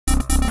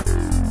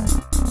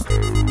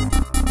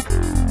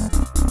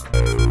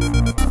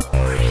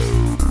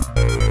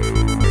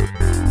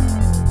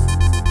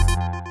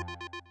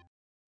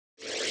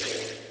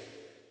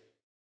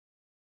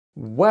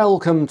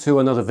Welcome to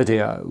another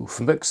video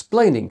from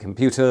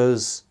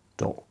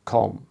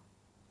explainingcomputers.com.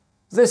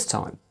 This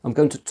time I'm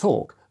going to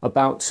talk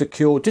about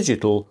secure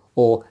digital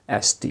or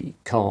SD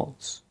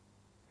cards.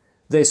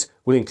 This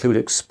will include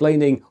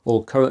explaining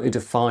all currently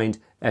defined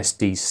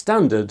SD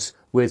standards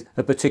with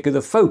a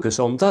particular focus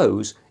on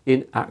those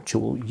in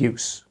actual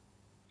use.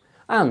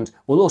 And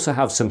we'll also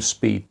have some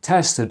speed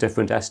tests of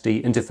different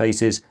SD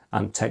interfaces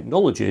and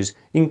technologies,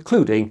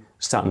 including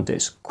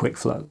SanDisk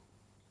Quickflow.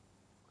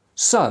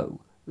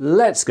 So,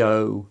 let's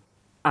go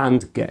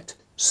and get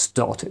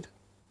started.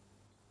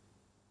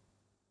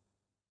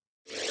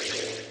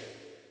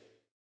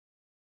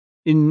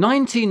 In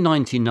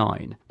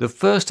 1999, the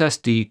first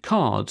SD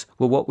cards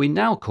were what we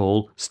now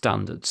call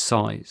standard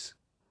size.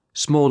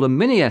 Smaller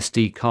mini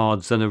SD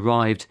cards then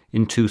arrived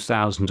in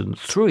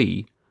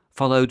 2003,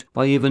 followed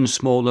by even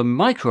smaller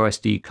micro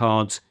SD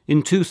cards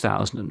in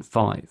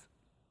 2005.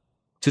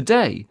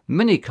 Today,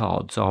 mini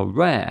cards are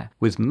rare,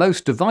 with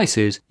most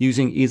devices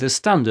using either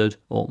standard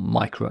or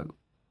micro.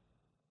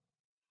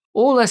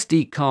 All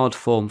SD card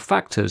form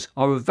factors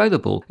are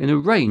available in a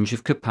range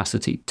of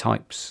capacity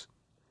types.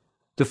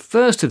 The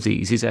first of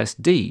these is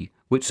SD,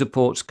 which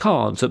supports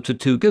cards up to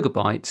 2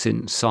 GB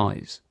in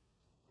size.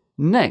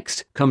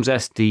 Next comes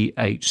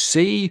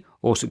SDXC,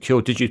 or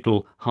Secure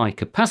Digital High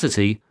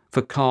Capacity,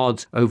 for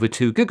cards over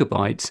 2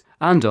 GB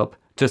and up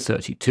to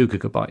 32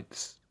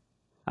 GB.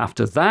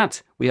 After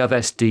that, we have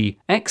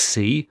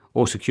SDXC,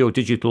 or Secure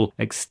Digital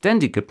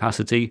Extended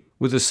Capacity,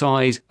 with a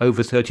size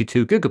over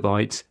 32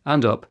 GB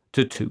and up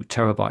to 2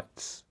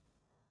 TB.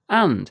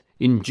 And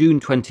in June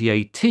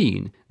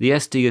 2018, the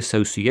SD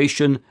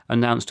Association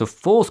announced a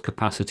fourth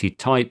capacity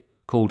type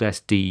called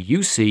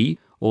SDUC,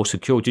 or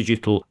Secure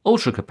Digital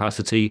Ultra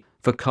Capacity,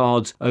 for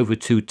cards over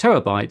 2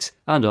 TB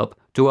and up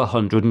to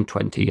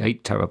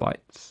 128 TB.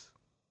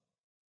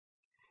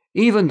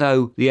 Even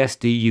though the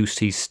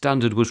SDUC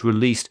standard was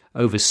released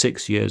over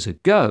 6 years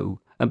ago,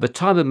 at the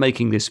time of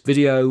making this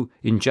video,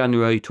 in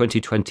January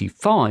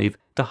 2025,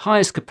 the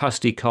highest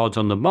capacity cards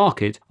on the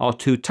market are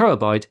 2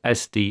 TB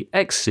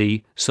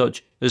SDXC,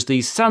 such as the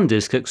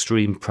SanDisk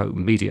Extreme Pro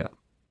Media.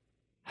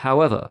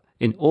 However,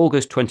 in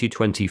August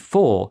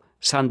 2024,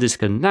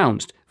 SanDisk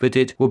announced that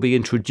it will be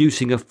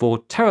introducing a 4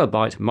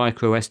 TB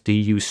micro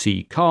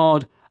SDUC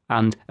card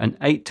and an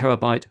 8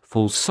 TB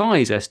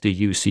full-size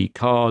SDUC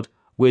card,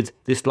 with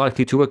this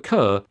likely to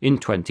occur in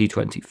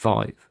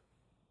 2025.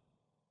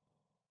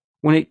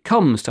 When it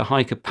comes to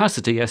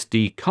high-capacity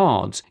SD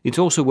cards, it's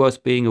also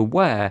worth being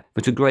aware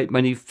that a great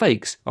many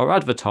fakes are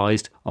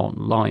advertised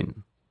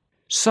online.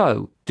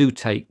 So, do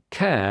take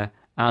care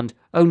and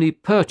only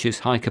purchase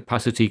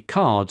high-capacity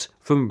cards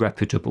from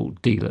reputable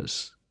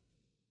dealers.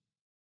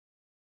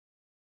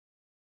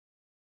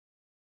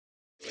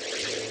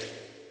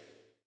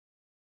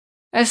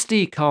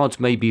 SD cards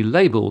may be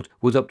labelled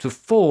with up to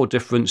 4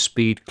 different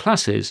speed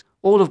classes,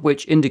 all of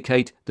which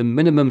indicate the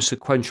minimum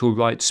sequential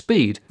write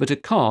speed that a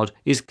card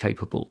is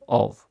capable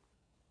of.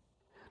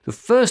 The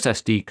first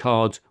SD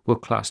cards were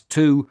Class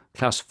 2,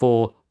 Class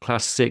 4,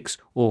 Class 6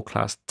 or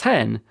Class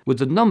 10, with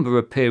the number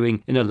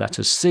appearing in a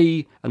letter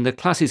C and the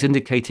classes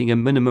indicating a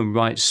minimum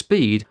write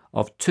speed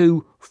of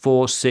 2,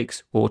 4,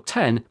 6 or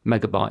 10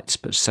 megabytes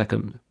per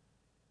second.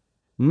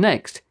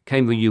 Next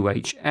came the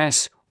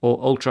UHS, or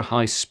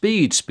ultra-high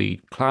speed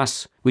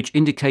class, which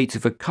indicates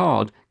if a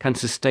card can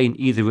sustain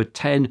either a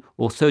 10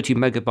 or 30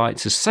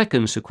 megabytes a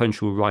second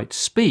sequential write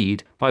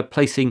speed by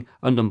placing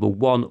a number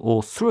 1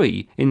 or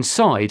 3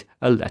 inside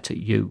a letter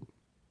U.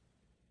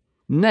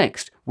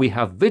 Next, we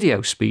have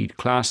video speed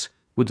class,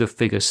 with the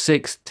figure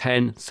 6,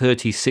 10,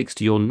 30,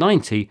 60 or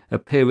 90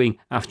 appearing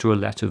after a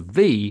letter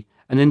V,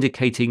 and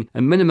indicating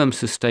a minimum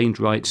sustained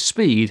write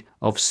speed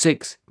of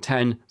 6,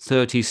 10,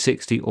 30,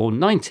 60 or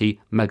 90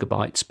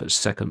 megabytes per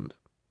second.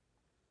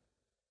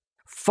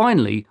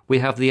 Finally, we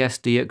have the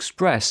SD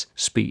Express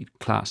speed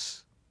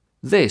class.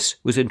 This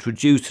was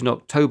introduced in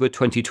October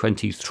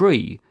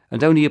 2023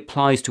 and only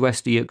applies to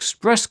SD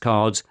Express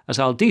cards, as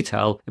I'll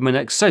detail in the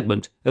next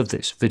segment of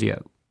this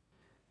video.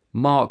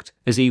 Marked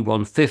as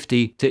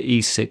E150 to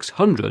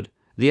E600,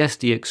 the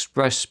SD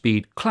Express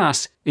speed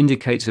class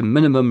indicates a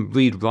minimum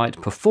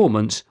read-write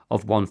performance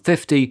of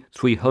 150,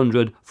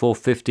 300,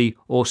 450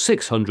 or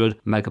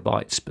 600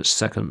 megabytes per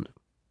second.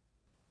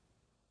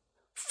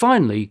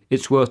 Finally,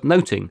 it's worth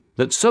noting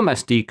that some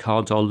SD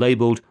cards are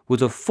labelled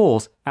with a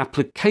fourth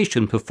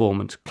application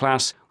performance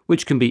class,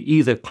 which can be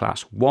either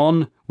Class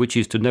 1, which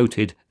is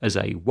denoted as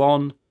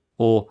A1,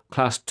 or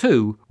Class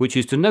 2, which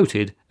is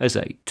denoted as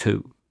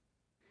A2.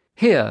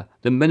 Here,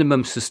 the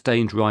minimum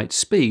sustained write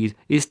speed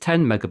is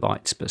 10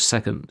 megabytes per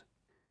second.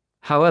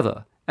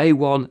 However,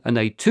 A1 and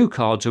A2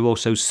 cards are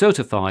also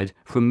certified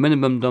for a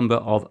minimum number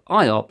of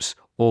IOPS,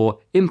 or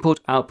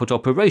input-output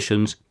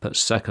operations, per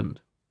second.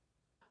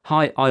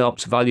 High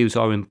IOPS values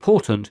are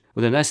important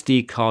when an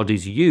SD card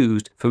is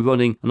used for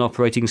running an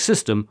operating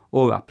system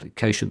or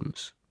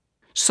applications.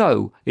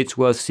 So, it's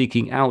worth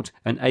seeking out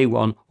an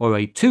A1 or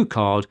A2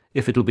 card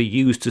if it'll be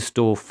used to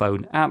store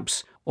phone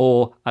apps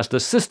or as the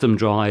system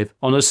drive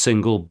on a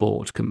single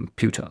board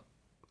computer.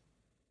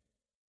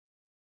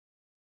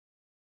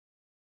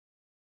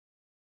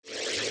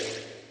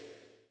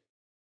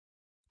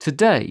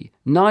 Today,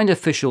 9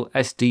 official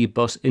SD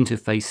bus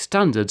interface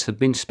standards have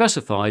been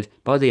specified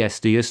by the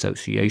SD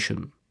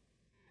Association.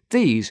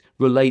 These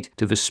relate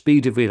to the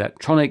speed of the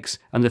electronics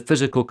and the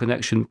physical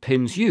connection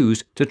pins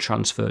used to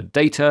transfer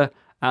data,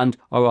 and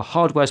are a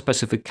hardware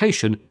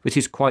specification that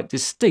is quite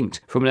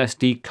distinct from an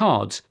SD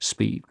card's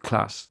speed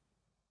class.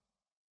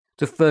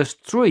 The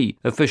first 3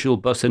 official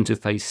bus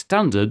interface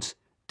standards,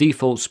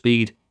 default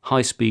speed,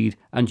 high speed,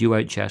 and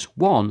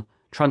UHS-I,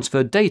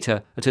 transfer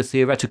data at a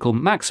theoretical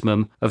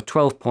maximum of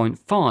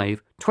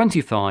 12.5,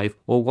 25,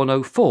 or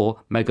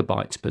 104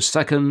 megabytes per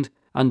second,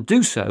 and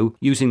do so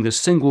using the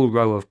single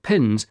row of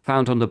pins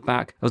found on the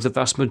back of the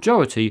vast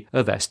majority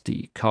of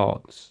SD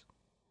cards.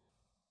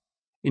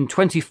 In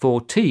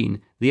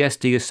 2014, the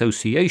SD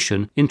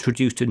Association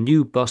introduced a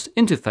new bus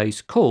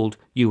interface called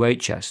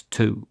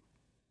UHS-II.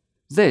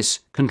 This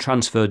can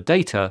transfer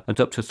data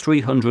at up to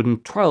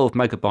 312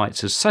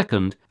 megabytes a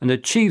second and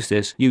achieves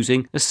this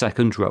using a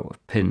second row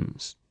of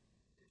pins.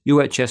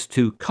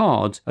 UHS-II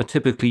cards are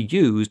typically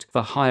used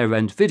for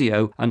higher-end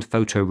video and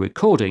photo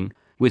recording,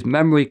 with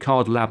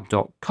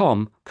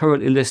MemoryCardLab.com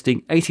currently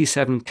listing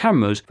 87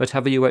 cameras that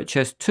have a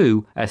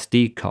UHS-II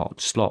SD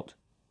card slot.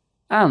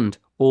 And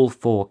all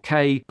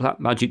 4K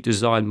Blackmagic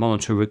Design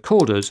monitor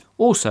recorders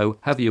also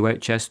have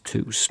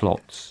UHS-II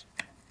slots.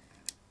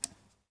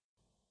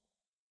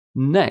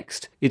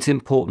 Next, it's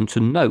important to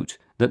note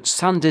that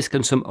SanDisk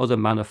and some other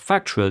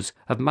manufacturers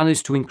have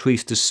managed to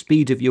increase the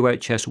speed of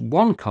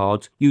UHS-I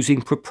cards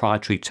using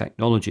proprietary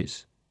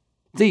technologies.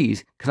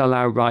 These can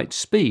allow write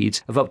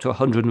speeds of up to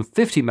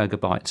 150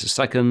 megabytes a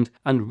second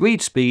and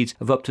read speeds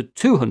of up to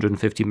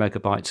 250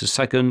 megabytes a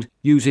second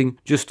using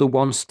just the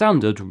one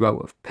standard row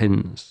of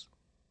pins.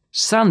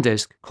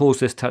 SanDisk calls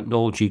this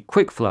technology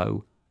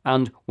Quickflow,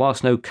 and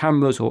whilst no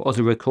cameras or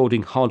other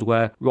recording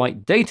hardware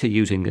write data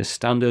using this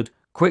standard,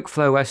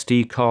 Quickflow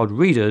SD card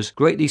readers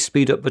greatly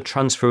speed up the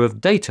transfer of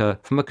data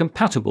from a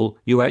compatible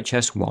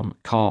UHS-I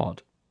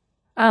card.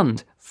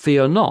 And,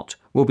 fear not,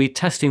 we'll be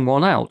testing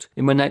one out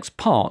in the next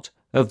part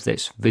of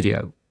this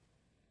video.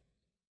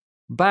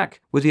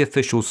 Back with the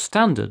official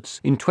standards,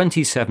 in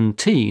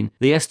 2017,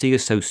 the SD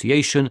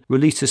Association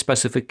released a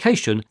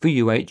specification for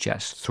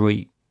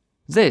UHS-III.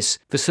 This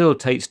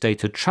facilitates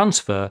data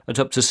transfer at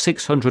up to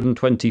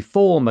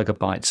 624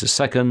 megabytes a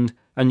second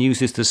and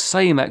uses the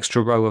same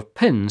extra row of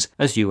pins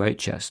as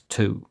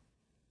UHS-II.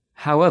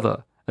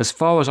 However, as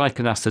far as I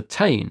can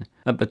ascertain,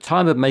 at the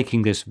time of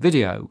making this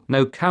video,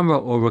 no camera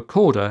or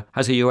recorder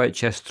has a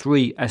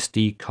UHS-III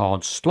SD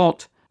card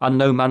slot, and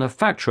no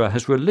manufacturer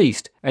has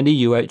released any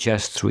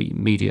UHS-III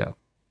media.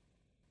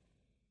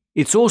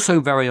 It's also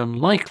very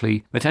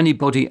unlikely that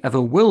anybody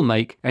ever will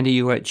make any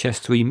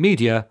UHS-III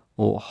media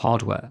or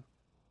hardware.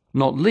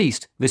 Not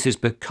least, this is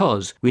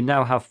because we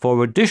now have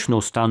 4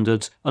 additional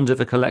standards under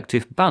the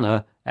collective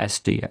banner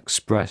SD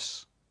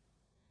Express.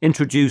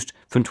 Introduced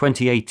from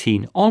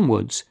 2018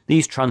 onwards,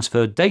 these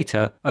transfer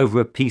data over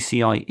a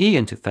PCIe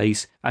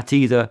interface at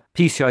either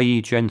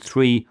PCIe Gen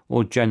 3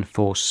 or Gen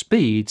 4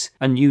 speeds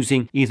and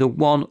using either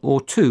 1 or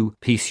 2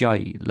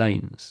 PCIe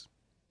lanes.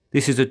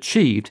 This is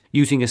achieved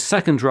using a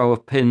second row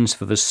of pins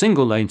for the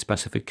single lane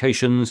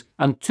specifications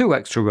and 2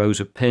 extra rows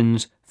of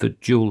pins for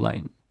dual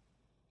lane.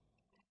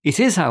 It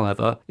is,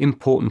 however,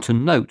 important to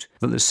note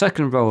that the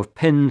second row of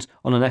pins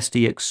on an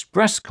SD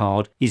Express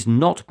card is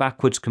not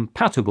backwards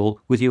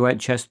compatible with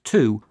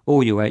UHS-II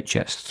or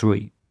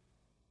UHS-III.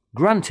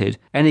 Granted,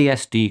 any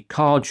SD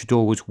card should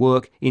always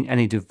work in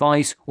any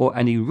device or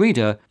any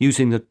reader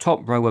using the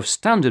top row of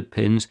standard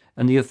pins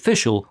and the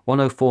official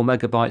 104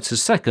 megabytes a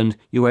second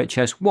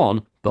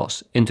UHS-I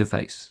bus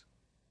interface.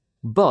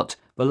 But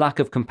the lack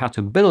of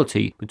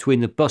compatibility between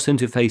the bus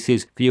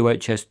interfaces for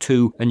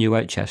UHS-II and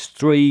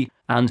UHS-III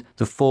and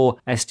the 4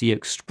 SD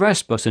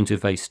Express bus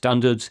interface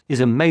standards is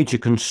a major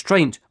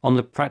constraint on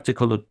the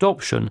practical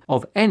adoption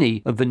of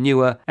any of the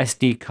newer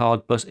SD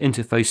card bus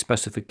interface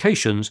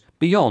specifications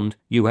beyond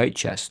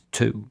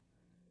UHS-II.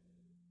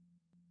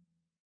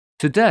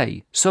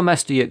 Today, some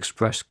SD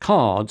Express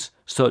cards,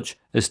 such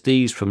as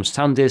these from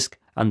SanDisk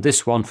and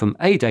this one from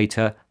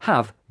AData,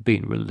 have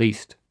been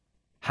released.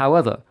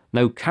 However,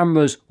 no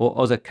cameras or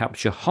other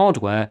capture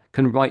hardware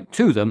can write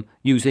to them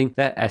using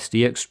their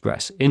SD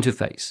Express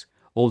interface,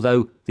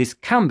 although this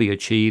can be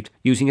achieved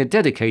using a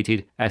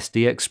dedicated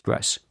SD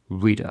Express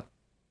reader.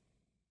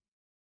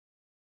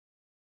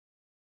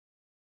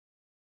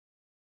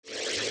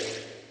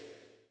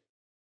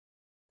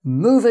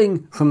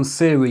 Moving from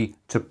theory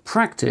to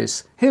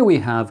practice, here we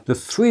have the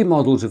 3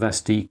 models of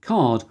SD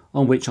card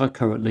on which I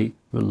currently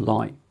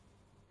rely.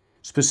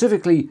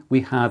 Specifically,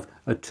 we have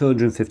a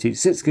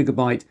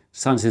 256GB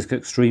SanDisk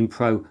Extreme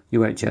Pro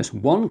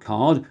UHS-I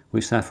card,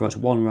 which therefore has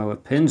 1 row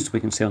of pins, as we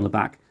can see on the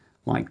back,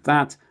 like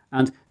that,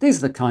 and these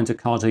are the kinds of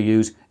cards I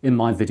use in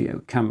my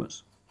video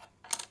cameras.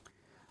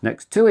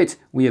 Next to it,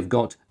 we have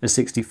got a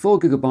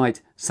 64GB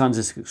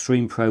SanDisk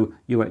Extreme Pro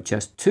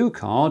UHS-II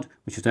card,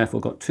 which has therefore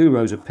got 2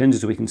 rows of pins,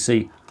 as we can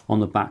see on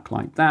the back,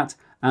 like that,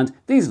 and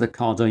these are the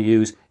cards I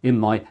use in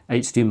my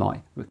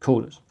HDMI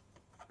recorders.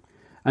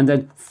 And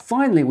then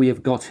finally we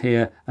have got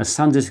here a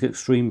SanDisk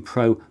Extreme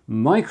Pro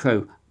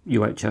Micro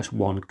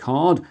UHS-I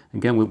card,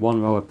 again with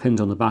one row of pins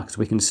on the back, as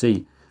we can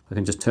see. I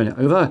can just turn it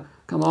over.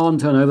 Come on,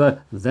 turn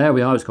over. There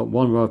we are. It's got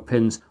one row of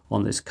pins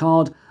on this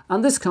card.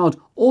 And this card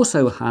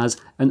also has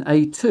an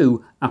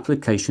A2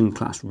 application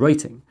class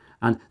rating.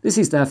 And this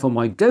is therefore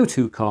my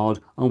go-to card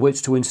on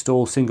which to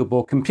install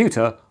single-board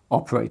computer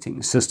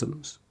operating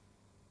systems.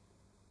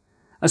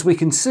 As we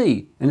can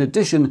see, in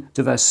addition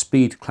to their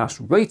speed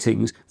class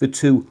ratings, the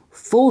two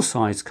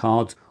full-size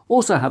cards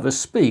also have a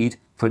speed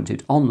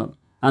printed on them,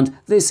 and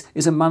this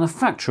is a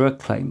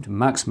manufacturer-claimed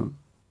maximum.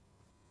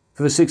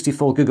 For the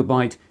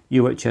 64GB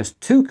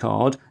UHS-II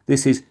card,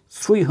 this is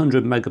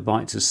 300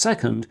 megabytes a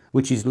second,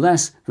 which is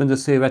less than the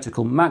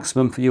theoretical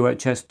maximum for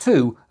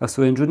UHS-II of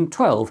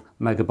 312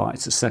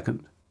 megabytes a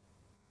second.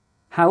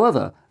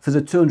 However, for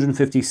the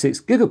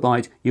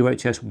 256GB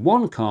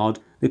UHS-I card,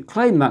 the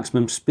claimed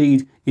maximum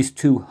speed is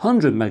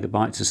 200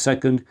 megabytes a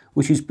second,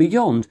 which is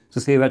beyond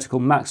the theoretical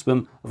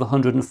maximum of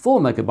 104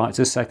 megabytes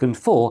a second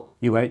for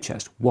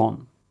UHS-I.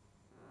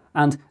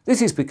 And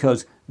this is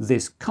because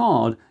this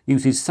card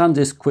uses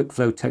SanDisk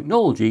Quickflow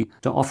technology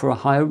to offer a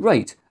higher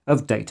rate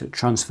of data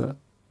transfer.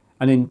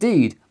 And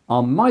indeed,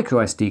 our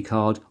microSD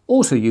card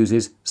also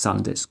uses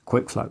SanDisk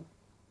Quickflow.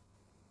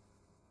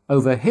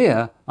 Over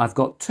here, I've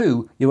got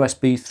two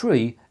USB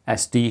 3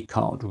 SD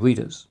card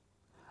readers.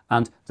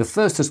 And the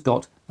first has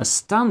got a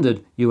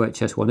standard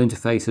UHS-I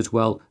interface as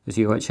well as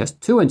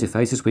UHS-II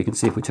interface. As we can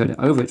see, if we turn it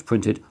over, it's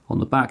printed on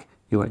the back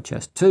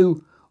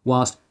UHS-II,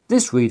 whilst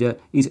this reader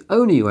is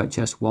only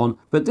UHS-I,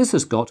 but this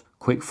has got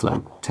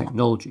Quickflow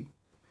technology.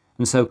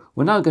 And so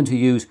we're now going to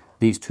use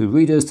these two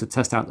readers to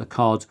test out the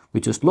cards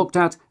we just looked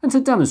at and to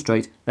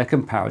demonstrate their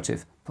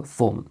comparative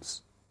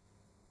performance.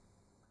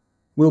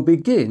 We'll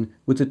begin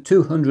with the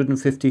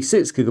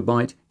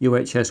 256GB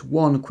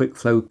UHS-I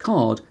Quickflow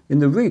card in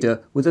the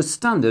reader with a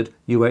standard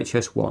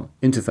UHS-I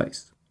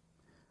interface.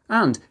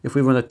 And if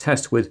we run a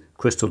test with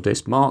Crystal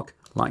Disk Mark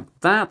like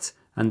that,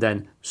 and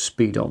then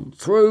speed on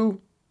through,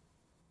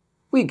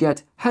 we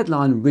get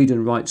headline read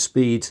and write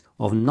speeds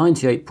of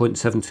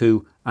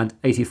 98.72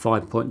 and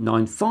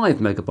 85.95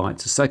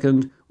 megabytes a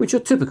second, which are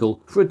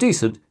typical for a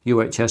decent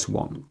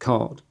UHS-I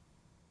card.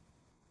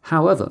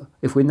 However,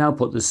 if we now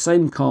put the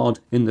same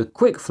card in the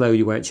Quickflow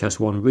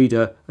UHS-I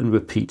reader and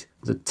repeat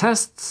the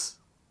tests,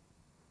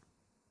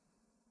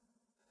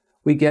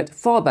 we get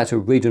far better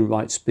read and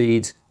write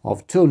speeds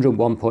of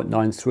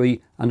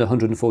 201.93 and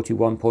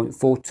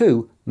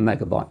 141.42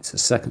 megabytes a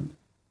second.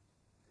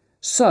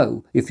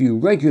 So, if you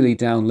regularly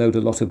download a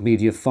lot of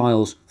media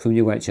files from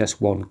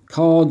UHS-I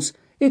cards,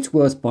 it's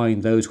worth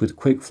buying those with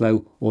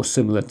Quickflow or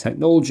similar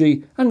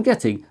technology and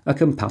getting a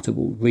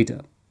compatible reader.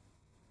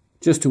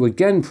 Just to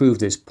again prove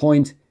this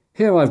point,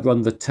 here I've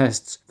run the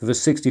tests for the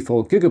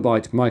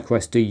 64GB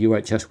microSD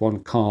UHS-I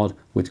card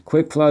with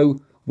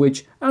Quickflow,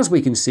 which, as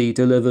we can see,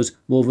 delivers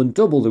more than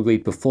double the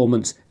read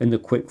performance in the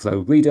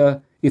Quickflow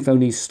reader, if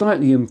only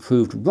slightly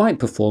improved write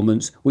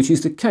performance, which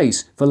is the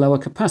case for lower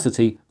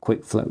capacity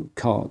Quickflow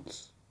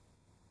cards.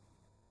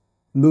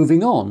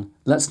 Moving on,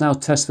 let's now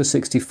test the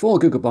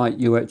 64GB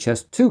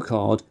UHS-II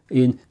card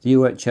in the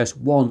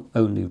UHS-I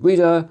only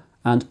reader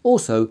and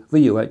also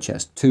the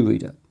UHS-II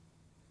reader.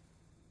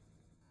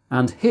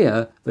 And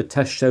here, the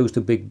test shows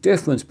the big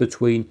difference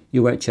between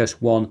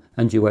UHS-I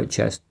and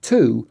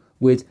UHS-II,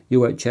 with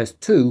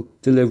UHS-II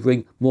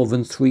delivering more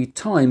than 3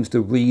 times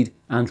the read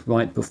and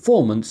write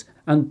performance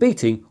and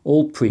beating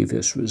all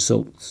previous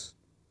results.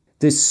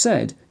 This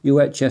said,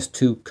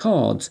 UHS-II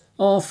cards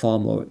are far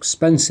more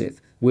expensive,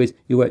 with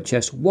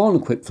UHS-I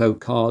Quickflow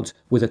cards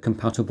with a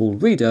compatible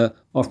reader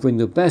offering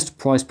the best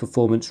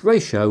price-performance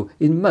ratio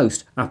in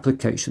most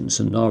application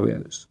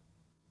scenarios.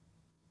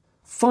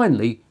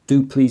 Finally,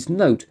 do please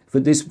note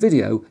that this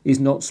video is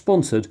not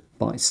sponsored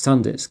by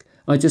SanDisk.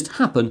 I just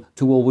happen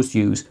to always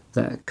use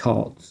their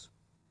cards.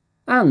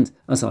 And,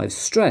 as I've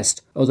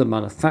stressed, other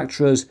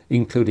manufacturers,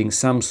 including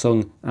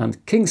Samsung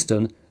and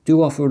Kingston,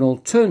 do offer an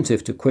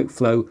alternative to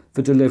Quickflow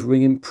for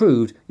delivering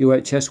improved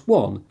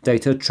UHS-I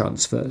data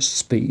transfer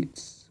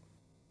speeds.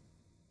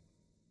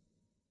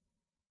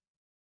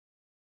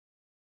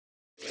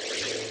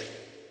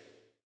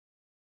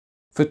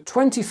 For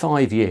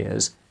 25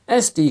 years,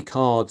 SD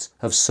cards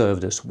have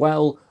served us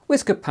well,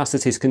 with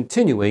capacities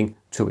continuing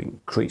to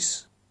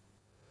increase.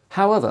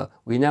 However,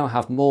 we now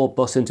have more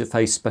bus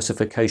interface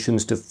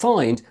specifications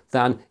defined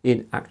than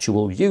in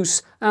actual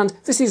use, and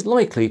this is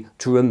likely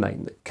to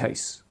remain the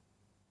case.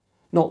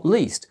 Not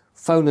least,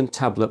 phone and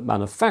tablet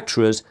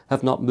manufacturers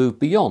have not moved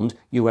beyond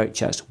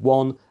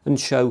UHS-I and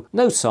show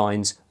no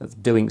signs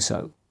of doing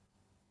so.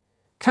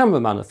 Camera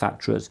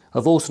manufacturers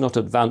have also not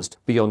advanced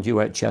beyond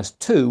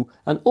UHS-II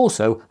and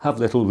also have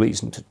little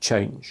reason to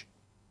change.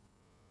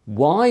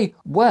 Why?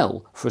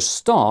 Well, for a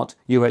start,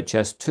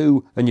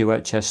 UHS-II and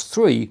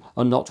UHS-III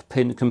are not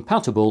pin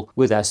compatible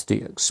with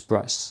SD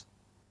Express.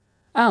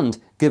 And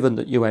given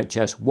that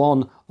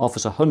UHS-I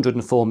offers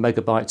 104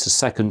 megabytes a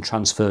second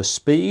transfer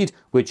speed,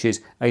 which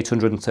is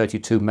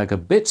 832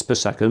 megabits per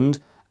second,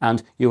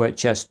 and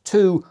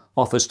UHS-II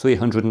offers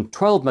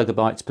 312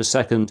 megabytes per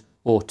second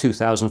or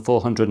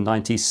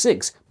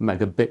 2496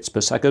 megabits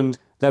per second,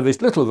 there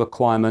is little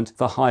requirement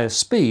for higher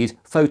speed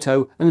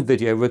photo and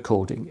video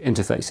recording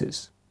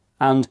interfaces.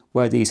 And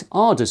where these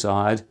are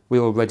desired, we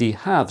already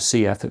have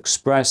CF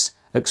Express,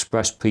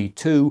 Express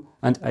P2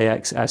 and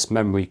AXS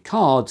memory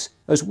cards,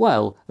 as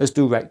well as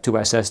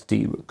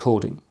direct-to-SSD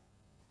recording.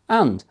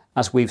 And,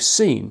 as we've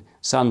seen,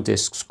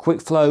 SanDisk's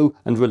Quickflow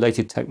and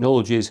related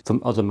technologies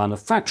from other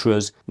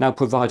manufacturers now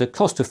provide a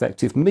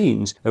cost-effective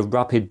means of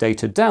rapid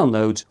data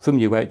downloads from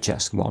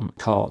UHS-I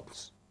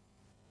cards.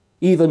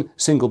 Even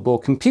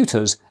single-board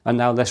computers are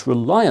now less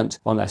reliant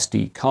on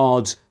SD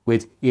cards,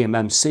 with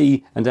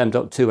eMMC and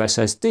M.2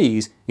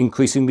 SSDs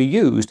increasingly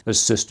used as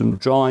system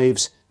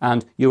drives,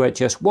 and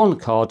UHS-I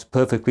cards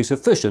perfectly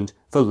sufficient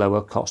for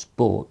lower-cost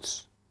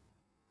boards.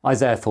 I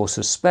therefore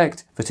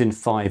suspect that in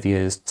 5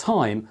 years'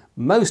 time,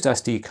 most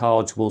SD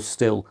cards will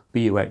still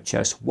be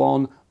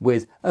UHS-I,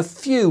 with a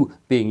few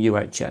being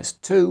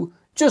UHS-II,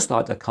 just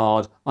like the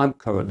card I'm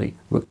currently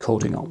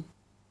recording on.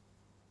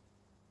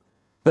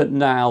 But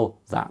now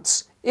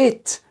that's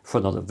it for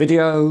another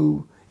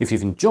video. If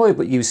you've enjoyed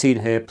what you've seen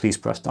here, please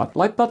press that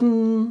like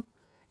button.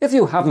 If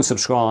you haven't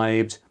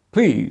subscribed,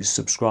 please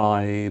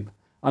subscribe.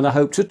 And I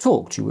hope to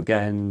talk to you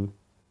again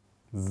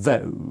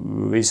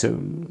very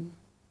soon.